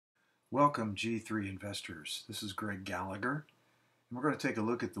Welcome, G3 investors. This is Greg Gallagher, and we're going to take a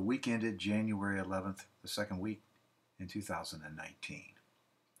look at the week ended January 11th, the second week in 2019.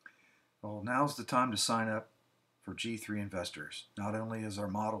 Well, now's the time to sign up for G3 investors. Not only is our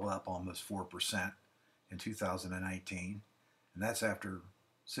model up almost 4% in 2019, and that's after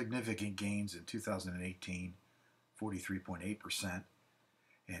significant gains in 2018, 43.8%,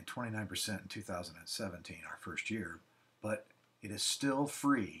 and 29% in 2017, our first year, but it is still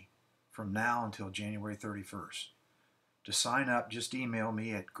free from now until January 31st. To sign up, just email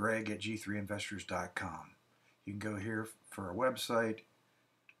me at greg@g3investors.com. You can go here for our website.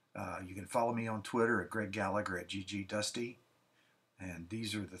 You can follow me on Twitter at Greg Gallagher at GGDusty. And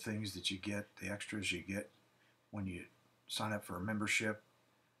these are the things that you get, the extras you get when you sign up for a membership.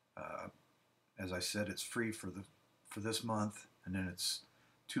 As I said, it's free for this month, and then it's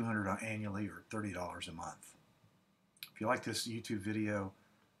 $200 annually or $30 a month. If you like this YouTube video,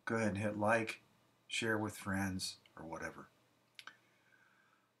 go ahead and hit like, share with friends, or whatever.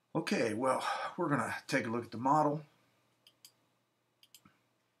 Okay, well, we're going to take a look at the model.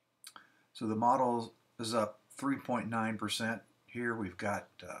 So the model is up 3.9%. Here we've got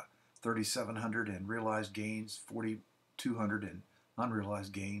 3,700 in realized gains, 4,200 in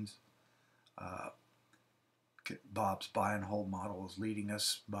unrealized gains. Bob's buy and hold model is leading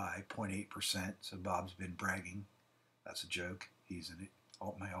us by 0.8%. So Bob's been bragging. That's a joke. He's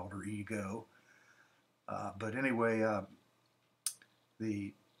my alter ego. But anyway,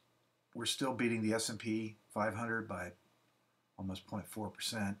 we're still beating the S&P 500 by almost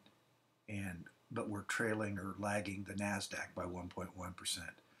 0.4%, but we're trailing or lagging the NASDAQ by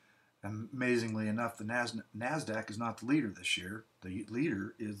 1.1%. Amazingly enough, the NASDAQ is not the leader this year. The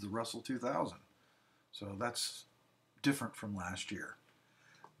leader is the Russell 2000. So that's different from last year.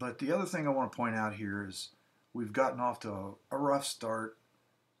 But the other thing I want to point out here is we've gotten off to a rough start.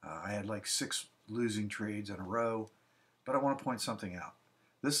 I had like 6 losing trades in a row, but I want to point something out.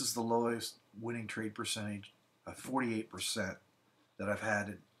 This is the lowest winning trade percentage of 48% that I've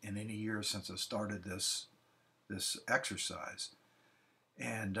had in any year since I started this exercise.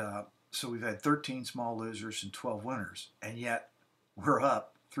 And so we've had 13 small losers and 12 winners, and yet we're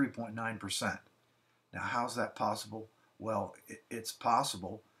up 3.9%. Now, how's that possible? Well, it's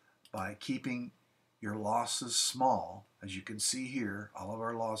possible by keeping your losses small. As you can see here, all of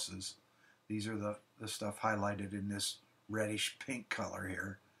our losses, these are the stuff highlighted in this reddish pink color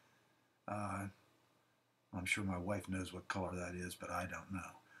here. I'm sure my wife knows what color that is, but I don't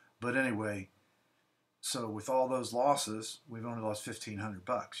know. But anyway, so with all those losses, we've only lost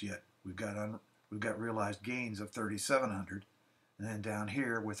 $1,500, yet we've got realized gains of $3,700, and then down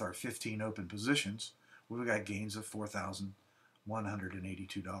here with our 15 open positions, we've got gains of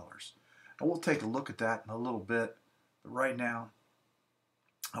 $4,182. And we'll take a look at that in a little bit, but right now,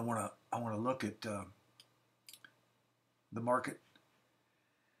 I want to look at the market.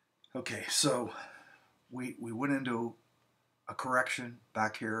 Okay, so we went into a correction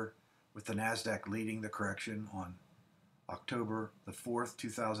back here with the NASDAQ leading the correction on October the 4th,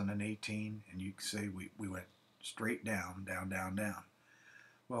 2018, and you can say we went straight down, down, down, down.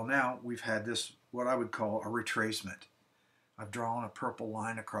 Well, now we've had this, what I would call a retracement. I've drawn a purple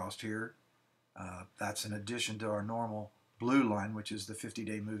line across here. That's in addition to our normal blue line, which is the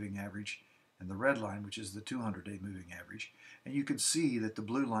 50-day moving average, and the red line, which is the 200-day moving average. And you can see that the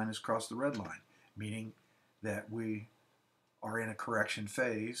blue line has crossed the red line, meaning that we are in a correction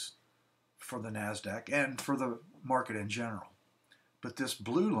phase for the NASDAQ and for the market in general. But this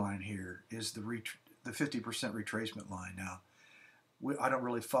blue line here is the 50% retracement line. Now, I don't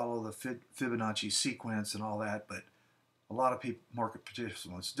really follow the Fibonacci sequence and all that, but a lot of people, market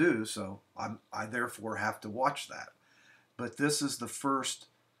participants do, so I therefore have to watch that. But this is the first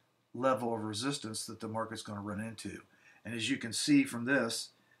level of resistance that the market's going to run into. And as you can see from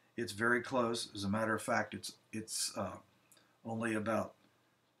this, it's very close. As a matter of fact, it's only about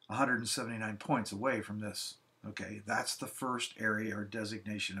 179 points away from this. Okay, that's the first area or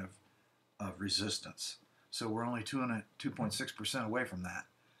designation of resistance. So we're only 2.6% away from that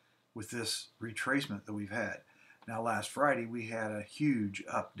with this retracement that we've had. Now, last Friday, we had a huge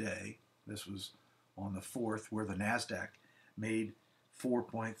up day. This was on the 4th, where the NASDAQ made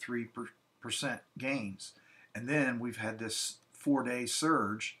 4.3% gains. And then we've had this 4-day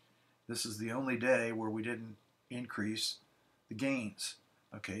surge. This is the only day where we didn't increase the gains.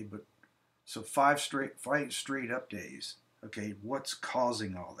 Okay, but so 5 straight up days. Okay, what's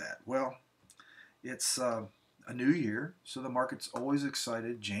causing all that? Well, it's a new year, so the market's always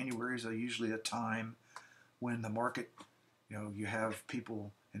excited. January is usually a time when the market, you have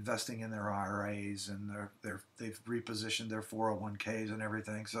people investing in their IRAs, and they've repositioned their 401ks and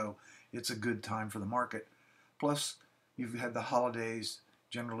everything. So it's a good time for the market. Plus, you've had the holidays.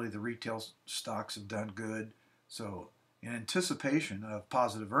 Generally, the retail stocks have done good. So in anticipation of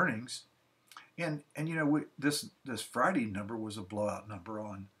positive earnings, and you know, this Friday number was a blowout number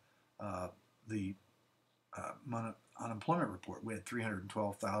on the unemployment report. We had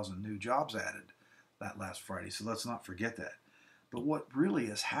 312,000 new jobs added that last Friday. So let's not forget that. But what really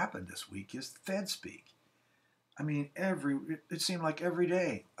has happened this week is the Fed speak. I mean, it seemed like every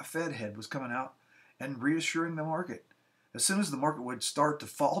day a Fed head was coming out and reassuring the market. As soon as the market would start to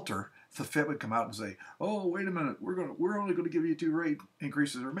falter, the Fed would come out and say, "Oh, wait a minute, we're only going to give you 2 rate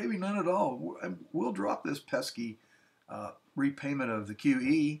increases, or maybe none at all. We'll drop this pesky repayment of the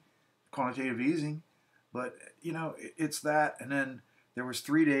QE, quantitative easing." But you know, it's that, and then there was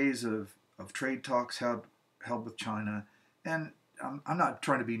 3 days of trade talks held with China, and I'm not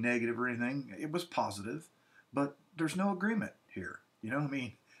trying to be negative or anything. It was positive, but there's no agreement here. You know what I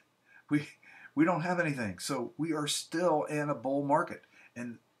mean? We don't have anything, so we are still in a bull market.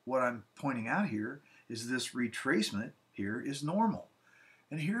 And what I'm pointing out here is this retracement here is normal.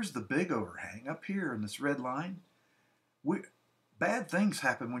 And here's the big overhang up here in this red line. Bad things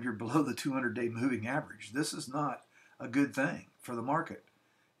happen when you're below the 200-day moving average. This is not a good thing for the market.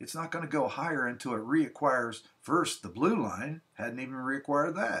 It's not going to go higher until it reacquires first the blue line, hadn't even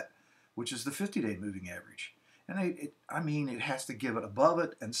reacquired that, which is the 50-day moving average. And it has to give it above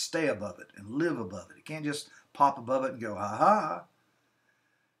it and stay above it and live above it. It can't just pop above it and go, ha ha.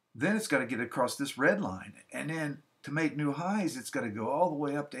 Then it's got to get across this red line. And then to make new highs, it's got to go all the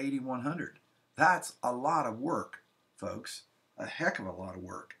way up to 8,100. That's a lot of work, folks. A heck of a lot of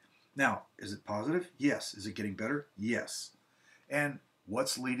work. Now, is it positive? Yes. Is it getting better? Yes. And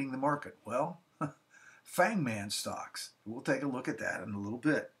what's leading the market? Well, Fangman stocks. We'll take a look at that in a little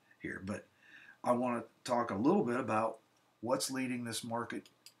bit here. But I want to talk a little bit about what's leading this market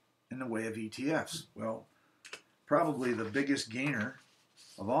in the way of ETFs. Well, probably the biggest gainer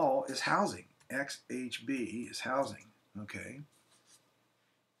of all is housing. XHB is housing. Okay.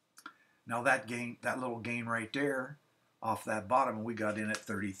 Now that little gain right there off that bottom, we got in at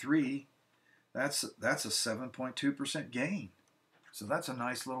 33. That's a 7.2% gain. So that's a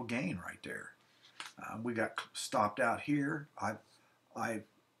nice little gain right there. We got stopped out here. I'm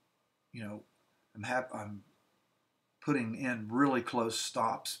putting in really close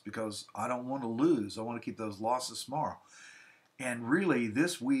stops because I don't want to lose. I want to keep those losses small. And really,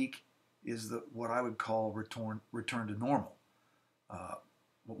 this week is what I would call return to normal.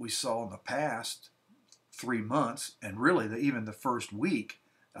 What we saw in the past 3 months, and really even the first week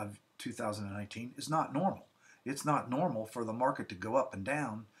of 2019, is not normal. It's not normal for the market to go up and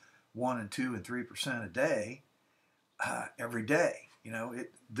down 1 and 2 and 3% a day every day. You know,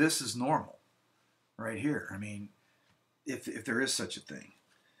 this is normal right here. I mean, if there is such a thing.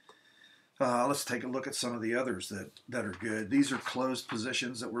 Let's take a look at some of the others that are good. These are closed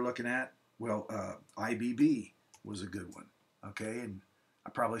positions that we're looking at. Well, IBB was a good one. Okay, and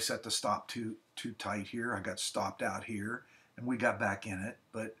I probably set the stop too tight here. I got stopped out here, and we got back in it.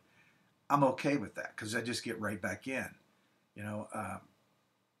 But I'm okay with that because I just get right back in. You know,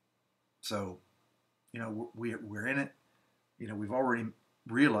 so you know we're in it. You know, we've already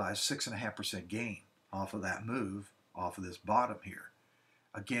realized 6.5% gain off of that move, off of this bottom here.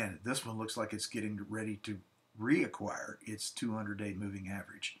 Again, this one looks like it's getting ready to reacquire its 200-day moving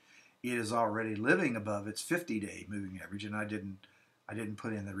average. It is already living above its 50-day moving average, and I didn't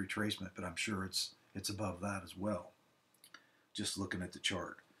put in the retracement, but I'm sure it's above that as well. Just looking at the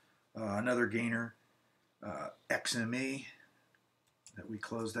chart. Another gainer, XME, that we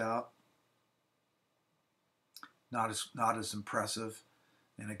closed out. Not as impressive,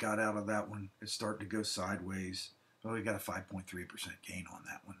 and it got out of that one. It's starting to go sideways. Well, we got a 5.3% gain on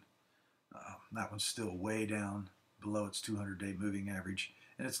that one. That one's still way down below its 200-day moving average,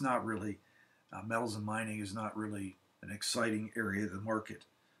 and it's not really, metals and mining is not really an exciting area of the market.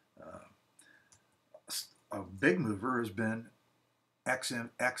 A big mover has been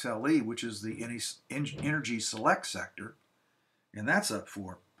XLE, which is the energy select sector, and that's up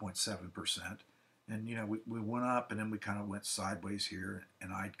 4.7%. And you know, we went up and then we kind of went sideways here,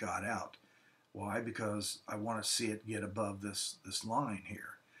 and I got out. Why? Because I want to see it get above this line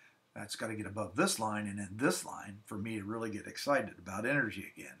here. That's got to get above this line and then this line for me to really get excited about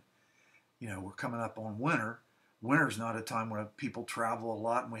energy again. You know, we're coming up on winter. Winter's not a time when people travel a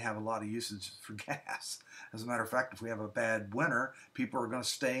lot and we have a lot of usage for gas. As a matter of fact, if we have a bad winter, people are going to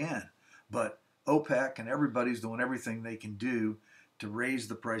stay in. But OPEC and everybody's doing everything they can do to raise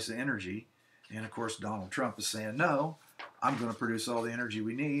the price of energy. And of course, Donald Trump is saying, no, I'm going to produce all the energy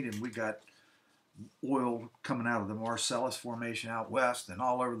we need, and we got oil coming out of the Marcellus Formation out west and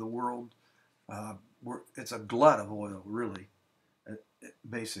all over the world. It's a glut of oil, really,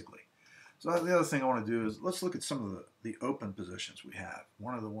 basically. So the other thing I want to do is let's look at some of the open positions we have.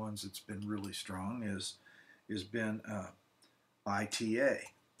 One of the ones that's been really strong is been ITA,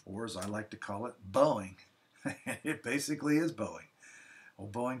 or as I like to call it, Boeing. It basically is Boeing. Well,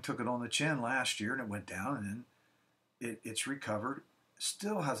 Boeing took it on the chin last year and it went down, and then it's recovered.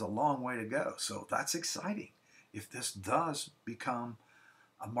 Still has a long way to go. So that's exciting. If this does become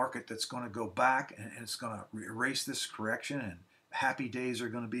a market that's going to go back and it's going to erase this correction and happy days are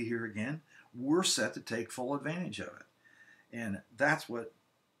going to be here again, we're set to take full advantage of it. And that's what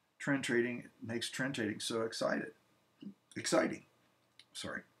trend trading makes trend trading so exciting.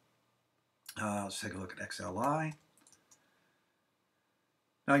 Sorry. Let's take a look at XLI.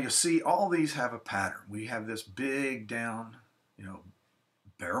 Now you'll see all these have a pattern. We have this big down,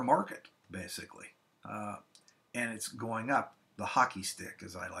 bear market, basically. And it's going up, the hockey stick,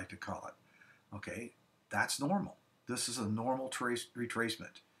 as I like to call it. Okay, that's normal. This is a normal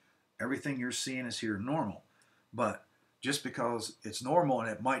retracement. Everything you're seeing is here normal. But just because it's normal and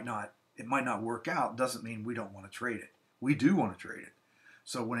it might not work out doesn't mean we don't want to trade it. We do want to trade it.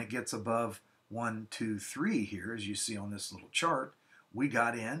 So when it gets above 1, 2, 3 here, as you see on this little chart, we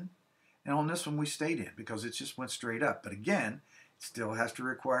got in, and on this one we stayed in because it just went straight up. But again, it still has to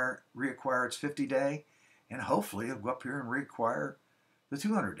reacquire its 50-day, and hopefully it'll go up here and reacquire the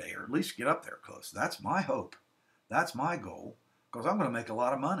 200-day, or at least get up there close. That's my hope. That's my goal, because I'm going to make a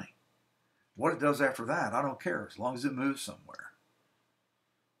lot of money. What it does after that, I don't care, as long as it moves somewhere.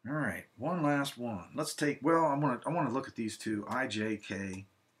 All right, one last one. Let's take, well, I want to look at these two, IJK.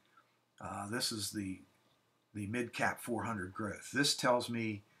 This is the mid-cap 400 growth. This tells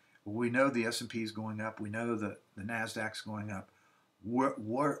me, well, we know the S&P is going up. We know that the NASDAQ's going up.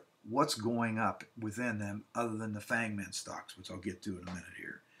 What's going up within them other than the FANGMAN stocks, which I'll get to in a minute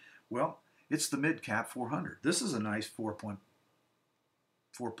here? Well, it's the mid-cap 400. This is a nice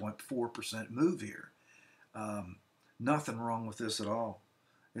 4.4% move here. Nothing wrong with this at all.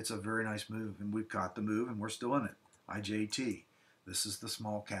 It's a very nice move, and we've caught the move, and we're still in it. IJT. This is the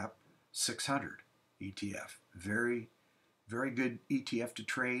small cap 600 ETF. Very, very good ETF to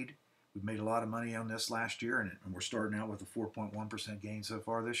trade. We've made a lot of money on this last year, and we're starting out with a 4.1% gain so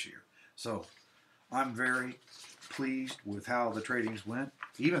far this year. So I'm very pleased with how the tradings went,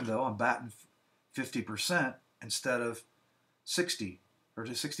 even though I'm batting 50% instead of 60 or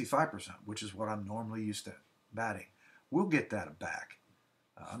to 65%, which is what I'm normally used to batting. We'll get that back.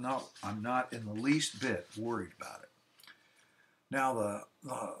 I'm not in the least bit worried about it. Now the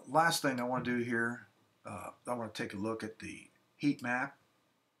last thing I want to do here, I want to take a look at the heat map.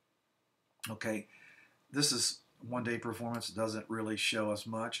 Okay, this is one-day performance. It doesn't really show us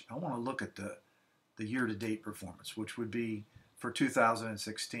much. I want to look at the year-to-date performance, which would be for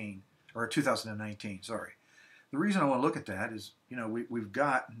 2016 or 2019. Sorry. The reason I want to look at that is, we've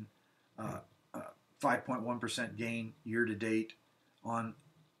gotten 5.1% gain year-to-date on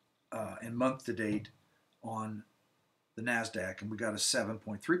and month-to-date on the NASDAQ, and we got a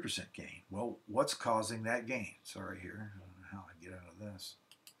 7.3% gain. Well, what's causing that gain? Sorry here. I don't know how I get out of this.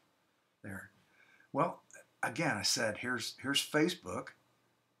 There. Well, again, I said here's Facebook,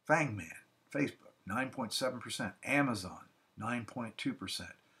 FANGMAN, Facebook, 9.7%, Amazon,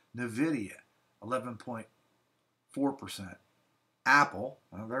 9.2%, Nvidia, 11.4%, Apple,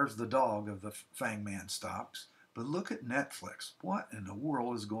 well, there's the dog of the FANGMAN stocks. But look at Netflix. What in the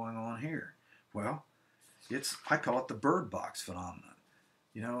world is going on here? Well, I call it the bird box phenomenon.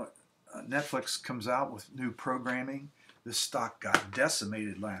 Netflix comes out with new programming. This stock got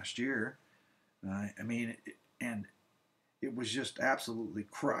decimated last year. And it was just absolutely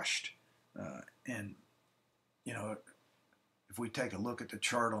crushed. And if we take a look at the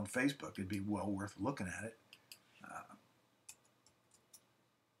chart on Facebook, it'd be well worth looking at it.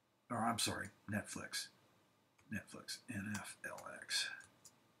 I'm sorry, Netflix, NFLX.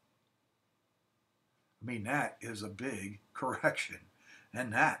 That is a big correction,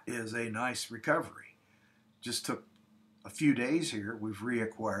 and that is a nice recovery. Just took a few days here. We've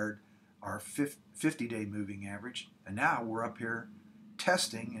reacquired our 50-day moving average, and now we're up here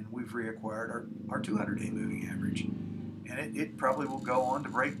testing, and we've reacquired our 200-day moving average. And it probably will go on to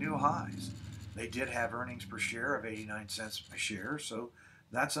break new highs. They did have earnings per share of 89 cents a share, so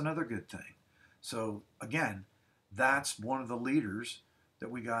that's another good thing. So again, that's one of the leaders that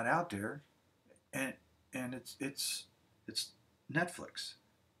we got out there, and it's Netflix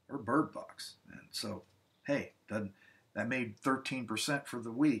or Bird Box. And so, hey, that made 13% for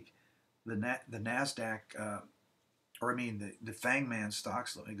the week. The NASDAQ or I mean the Fangman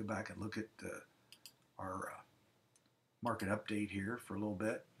stocks. Let me go back and look at our market update here for a little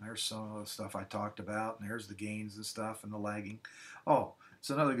bit. There's some of the stuff I talked about, and there's the gains and stuff and the lagging. Oh, it's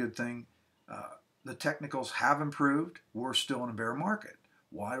another good thing. The technicals have improved. We're still in a bear market.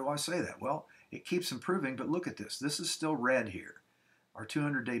 Why do I say that? Well, it keeps improving, but look at this. This is still red here. Our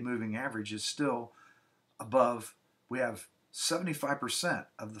 200-day moving average is still above. We have 75%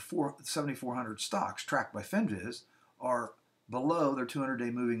 of the 7,400 stocks tracked by FinViz are below their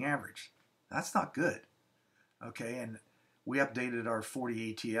 200-day moving average. That's not good. Okay, and we updated our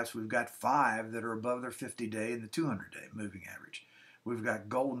 40 ETFs. We've got 5 that are above their 50-day and the 200-day moving average. We've got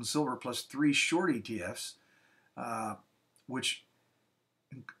gold and silver plus 3 short ETFs, which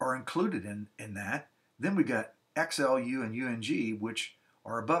are included in that. Then we got XLU and UNG, which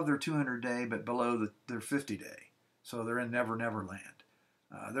are above their 200-day but below their 50-day. So they're in Never Never Land.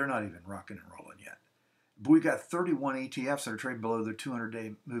 They're not even rocking and rolling yet. But we got 31 ETFs that are trading below their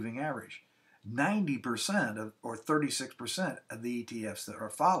 200-day moving average. 90% of, or 36% of the ETFs that are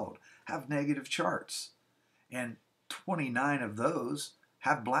followed have negative charts. And 29 of those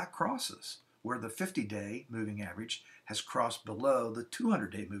have black crosses, where the 50-day moving average has crossed below the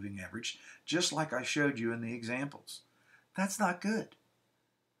 200-day moving average, just like I showed you in the examples. That's not good.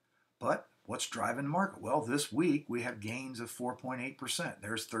 But what's driving the market? Well, this week we have gains of 4.8%.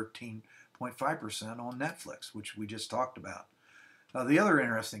 There's 13.5% on Netflix, which we just talked about. The other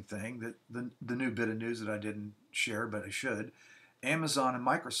interesting thing, that the new bit of news that I didn't share, but I should, Amazon and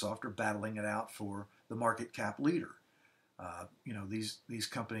Microsoft are battling it out for the market cap leader. These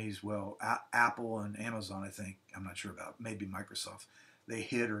companies, well, Apple and Amazon, I think, I'm not sure about, maybe Microsoft, they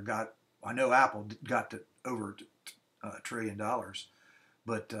hit or got, I know Apple got to over $1 trillion,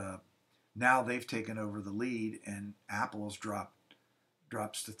 but now they've taken over the lead, and Apple's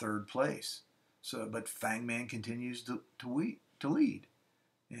drops to third place. So, but Fangman continues to lead,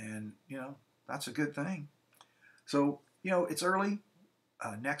 and that's a good thing. So it's early.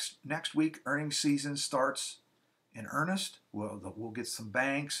 Next week earnings season starts in earnest. We'll get some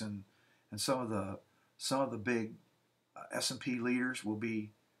banks and some of the big S&P leaders will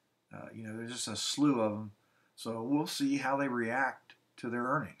be. There's just a slew of them. So we'll see how they react to their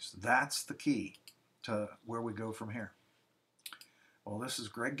earnings. That's the key to where we go from here. Well, this is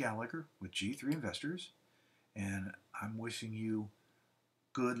Greg Gallagher with G3 Investors, and I'm wishing you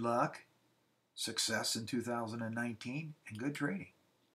good luck, success in 2019, and good trading.